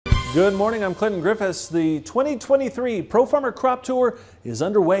Good morning, I'm Clinton Griffiths. The 2023 Pro Farmer Crop Tour is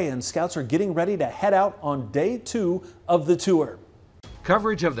underway and scouts are getting ready to head out on day 2 of the tour.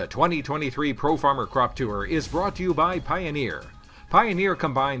 Coverage of the 2023 Pro Farmer Crop Tour is brought to you by Pioneer. Pioneer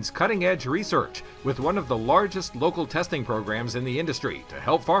combines cutting-edge research with one of the largest local testing programs in the industry to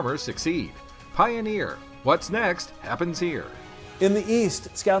help farmers succeed. Pioneer, what's next happens here. In the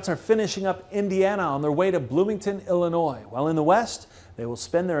east, scouts are finishing up Indiana on their way to Bloomington, Illinois, while in the west, they will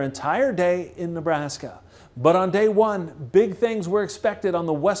spend their entire day in Nebraska. But on day 1, big things were expected on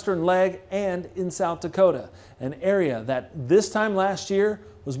the western leg and in South Dakota, an area that this time last year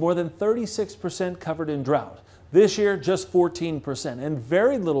was more than 36% covered in drought. This year, just 14%, and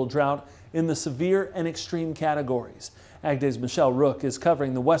very little drought in the severe and extreme categories. Ag Day's Michelle Rook is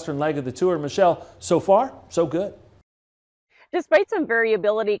covering the western leg of the tour. Michelle, so far, so good. Despite some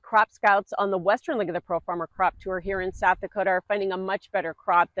variability, crop scouts on the western leg of the Pro Farmer Crop Tour here in South Dakota are finding a much better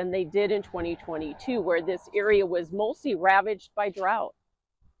crop than they did in 2022, where this area was mostly ravaged by drought.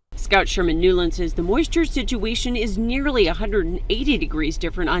 Scout Sherman Newland says the moisture situation is nearly 180 degrees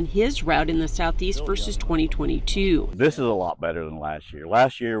different on his route in the southeast versus 2022. This is a lot better than last year.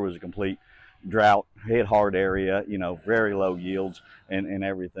 Last year was a complete drought, hit hard area, very low yields and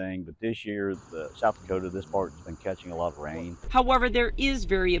everything. But this year, South Dakota, this part has been catching a lot of rain. However, there is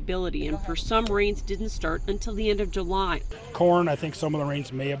variability, and for some, rains didn't start until the end of July. Corn, I think some of the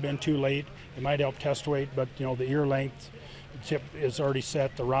rains may have been too late. It might help test weight, but the ear length tip is already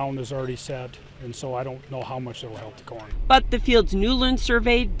set, the round is already set, and so I don't know how much it will help the corn. But the fields Newland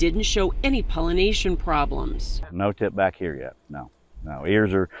surveyed didn't show any pollination problems. No tip back here yet, no. No,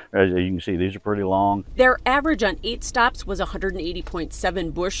 ears are, as you can see, these are pretty long. Their average on 8 stops was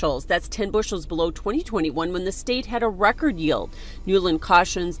 180.7 bushels. That's 10 bushels below 2021 when the state had a record yield. Newland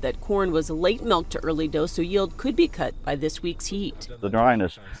cautions that corn was late milk to early dough, so yield could be cut by this week's heat. The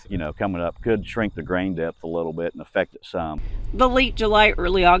dryness, coming up could shrink the grain depth a little bit and affect it some. The late July,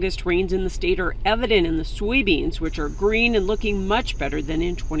 early August rains in the state are evident in the soybeans, which are green and looking much better than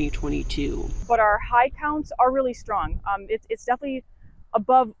in 2022. But our high counts are really strong. It's definitely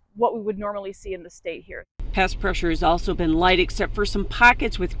above what we would normally see in the state here. Pest pressure has also been light, except for some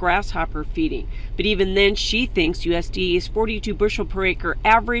pockets with grasshopper feeding. But even then, she thinks USDA's 42 bushel per acre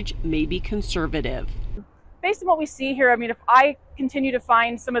average may be conservative. Based on what we see here, if I continue to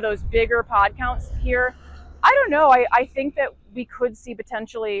find some of those bigger pod counts here, I don't know. I think that we could see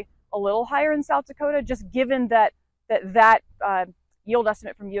potentially a little higher in South Dakota, just given that yield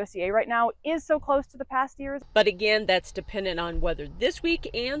estimate from USDA right now is so close to the past years. But again, that's dependent on weather this week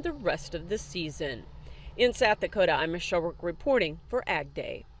and the rest of the season. In South Dakota, I'm Michelle Rook reporting for Ag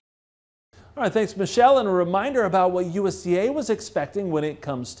Day. All right, thanks, Michelle. And a reminder about what USDA was expecting when it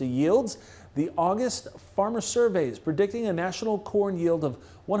comes to yields. The August farmer survey is predicting a national corn yield of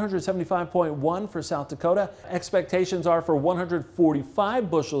 175.1 for South Dakota. Expectations are for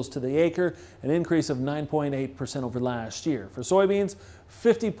 145 bushels to the acre, an increase of 9.8% over last year. For soybeans,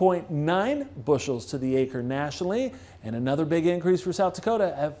 50.9 bushels to the acre nationally, and another big increase for South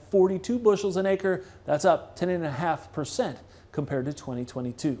Dakota at 42 bushels an acre. That's up 10.5% compared to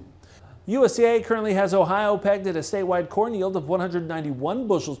 2022. USDA currently has Ohio pegged at a statewide corn yield of 191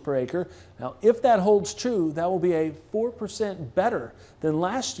 bushels per acre. Now, if that holds true, that will be a 4% better than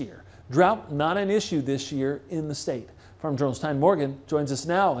last year. Drought not an issue this year in the state. Farm Journal's Tyne Morgan joins us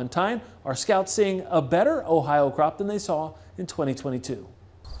now. And Tyne, are scouts seeing a better Ohio crop than they saw in 2022?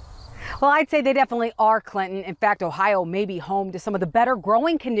 Well, I'd say they definitely are, Clinton. In fact, Ohio may be home to some of the better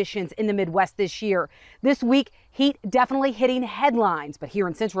growing conditions in the Midwest this year. This week, heat definitely hitting headlines. But here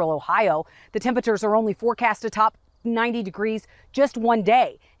in central Ohio, the temperatures are only forecast to top 90 degrees just one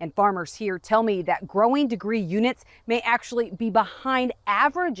day. And farmers here tell me that growing degree units may actually be behind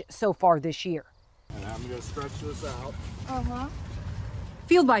average so far this year. And I'm going to stretch this out.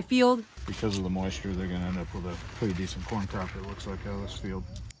 Field by field. Because of the moisture, they're going to end up with a pretty decent corn crop, it looks like, out of this field.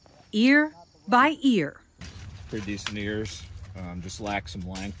 Ear by ear. Pretty decent ears, just lack some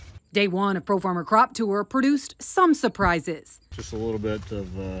length. Day 1 of Pro Farmer Crop Tour produced some surprises. Just a little bit of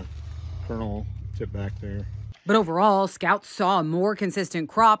kernel tip back there. But overall, scouts saw a more consistent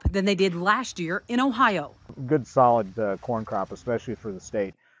crop than they did last year in Ohio. Good solid corn crop, especially for the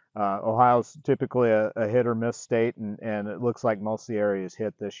state. Ohio's typically a hit or miss state, and it looks like most of the area is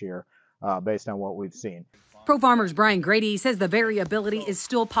hit this year based on what we've seen. Pro Farmer's Brian Grady says the variability is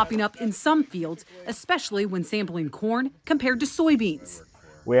still popping up in some fields, especially when sampling corn compared to soybeans.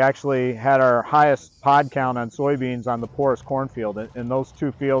 We actually had our highest pod count on soybeans on the poorest cornfield, and those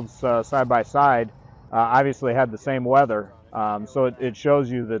two fields side by side obviously had the same weather. So it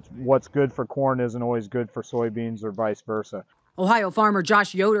shows you that what's good for corn isn't always good for soybeans or vice versa. Ohio farmer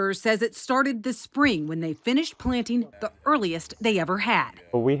Josh Yoder says it started this spring when they finished planting the earliest they ever had.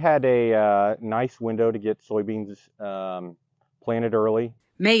 Well, we had a nice window to get soybeans planted early.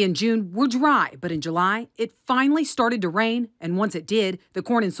 May and June were dry, but in July, it finally started to rain. And once it did, the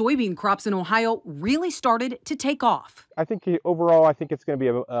corn and soybean crops in Ohio really started to take off. I think overall, I think it's going to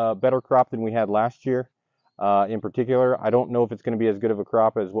be a better crop than we had last year. In particular, I don't know if it's going to be as good of a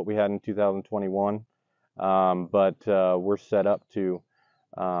crop as what we had in 2021, but we're set up to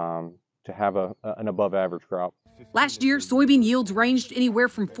have an above average crop. Last year, soybean yields ranged anywhere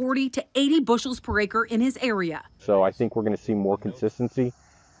from 40 to 80 bushels per acre in his area. So I think we're going to see more consistency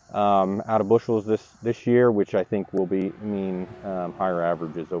out of bushels this year, which I think will mean higher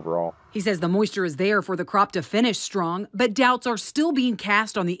averages overall. He says the moisture is there for the crop to finish strong, but doubts are still being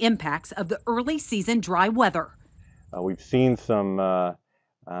cast on the impacts of the early season dry weather. We've seen some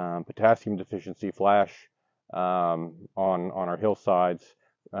potassium deficiency flash on our hillsides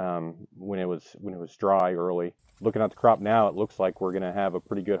when it was dry early. Looking at the crop now, it looks like we're going to have a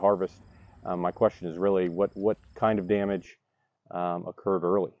pretty good harvest. My question is really what kind of damage occurred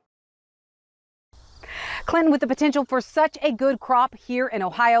early. Clinton, with the potential for such a good crop here in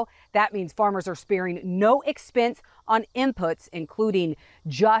Ohio, that means farmers are sparing no expense on inputs, including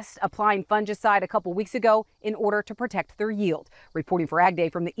just applying fungicide a couple weeks ago in order to protect their yield. Reporting for Ag Day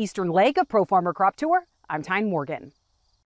from the eastern leg of Pro Farmer Crop Tour, I'm Tyne Morgan.